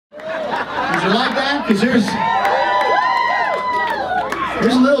Did you like that? Because there's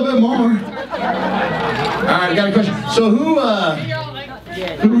a little bit more. All right, I got a question. So who I'm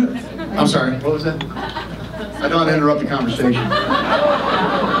sorry, what was that? I don't want to interrupt the conversation.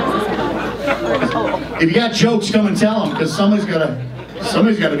 If you got jokes, come and tell them, because somebody's got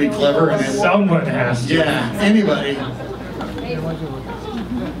to be clever. And someone has to. Yeah, anybody.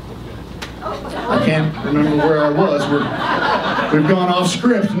 I can't remember where I was. We've gone off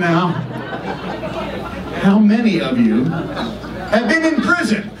script now. How many of you have been in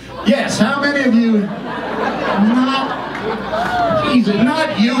prison? Yes, how many of you?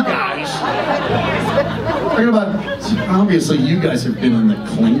 Not you guys. Talking about, obviously you guys have been in the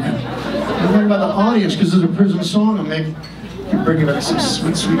clink. I'm talking about the audience, because it's a prison song, and maybe you're bringing back some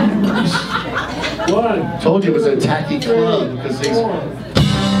sweet, sweet memories. One. Told you it was a tacky club, because these...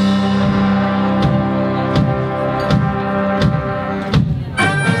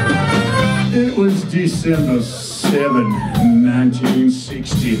 It was December 7,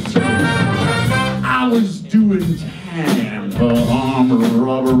 1962. I was doing time for armed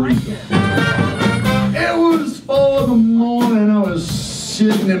robbery. It was 4 in the morning, I was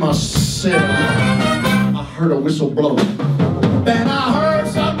sitting in my cell. I heard a whistle blow. Then I heard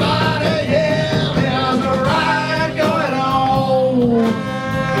somebody yell, there's a riot going on.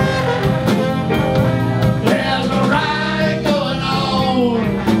 There's a riot going on.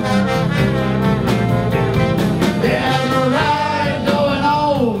 There's a riot going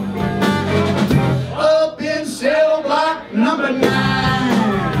on. Up in cell block number 9.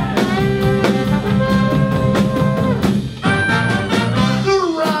 The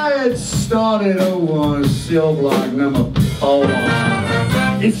riot started over cell block number 4.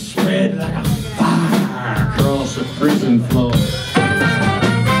 It spread like a fire across the prison floor. I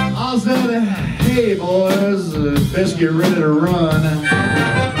said, hey boys, best get ready to run,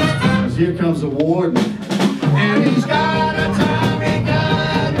 'cause here comes the warden. And he's got a Tommy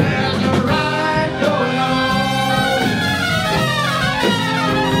gun. There's a riot going on.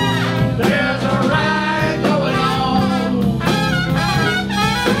 There's a riot going on.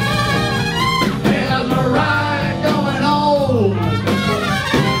 There's a riot going on.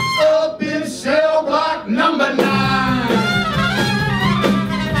 Up in cell block number 9.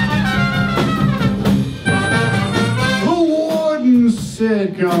 The warden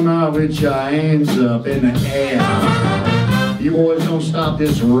said, come out with your hands up in the air. You boys don't stop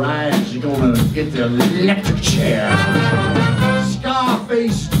this riot, you're gonna get the electric chair.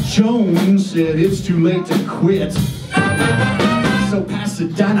 Scarface Jones said it's too late to quit. So pass the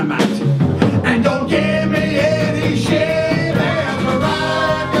dynamite and don't give me any shit. There's a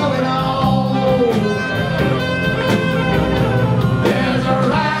riot going on. There's a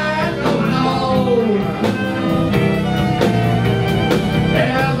riot going on.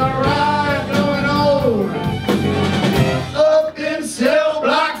 There's a riot going on. Up in cell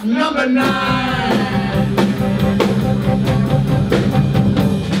block number 9.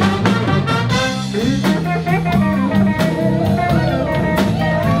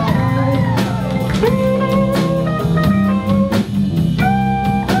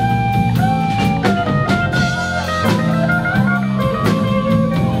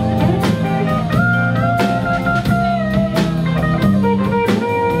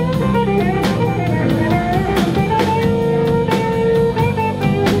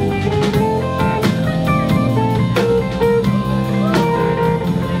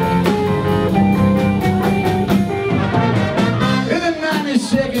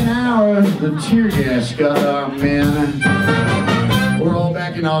 The tear gas got our men. We're all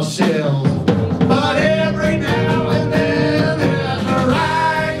back in our cells. But every now and then there's a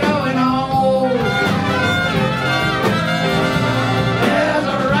riot going on. There's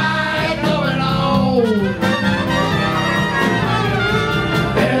a riot going on.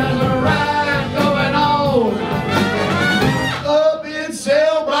 There's a riot going on. Up in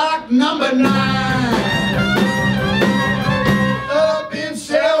cell block number 9.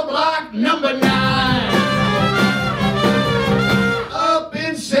 Number 9. Up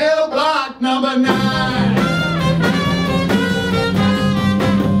in cell block number 9.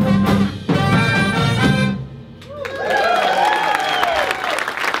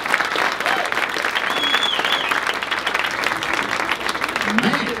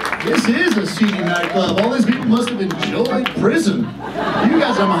 Man, this is a seedy nightclub. All these people must have enjoyed prison. You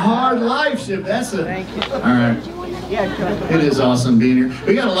guys have a hard life, if that's it. Thank you. All right. It is awesome being here.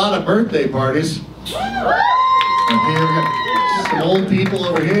 We got a lot of birthday parties. Up here, we got some old people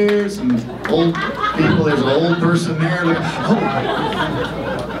over here, some old people. There's an old person there. Look,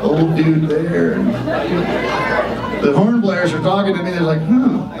 oh, old dude there. The horn players are talking to me, they're like,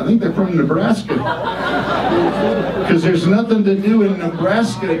 I think they're from Nebraska. Because there's nothing to do in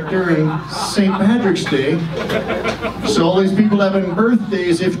Nebraska during St. Patrick's Day. So all these people having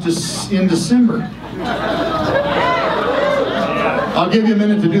birthdays in December. I'll give you a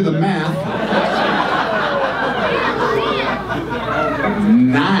minute to do the math.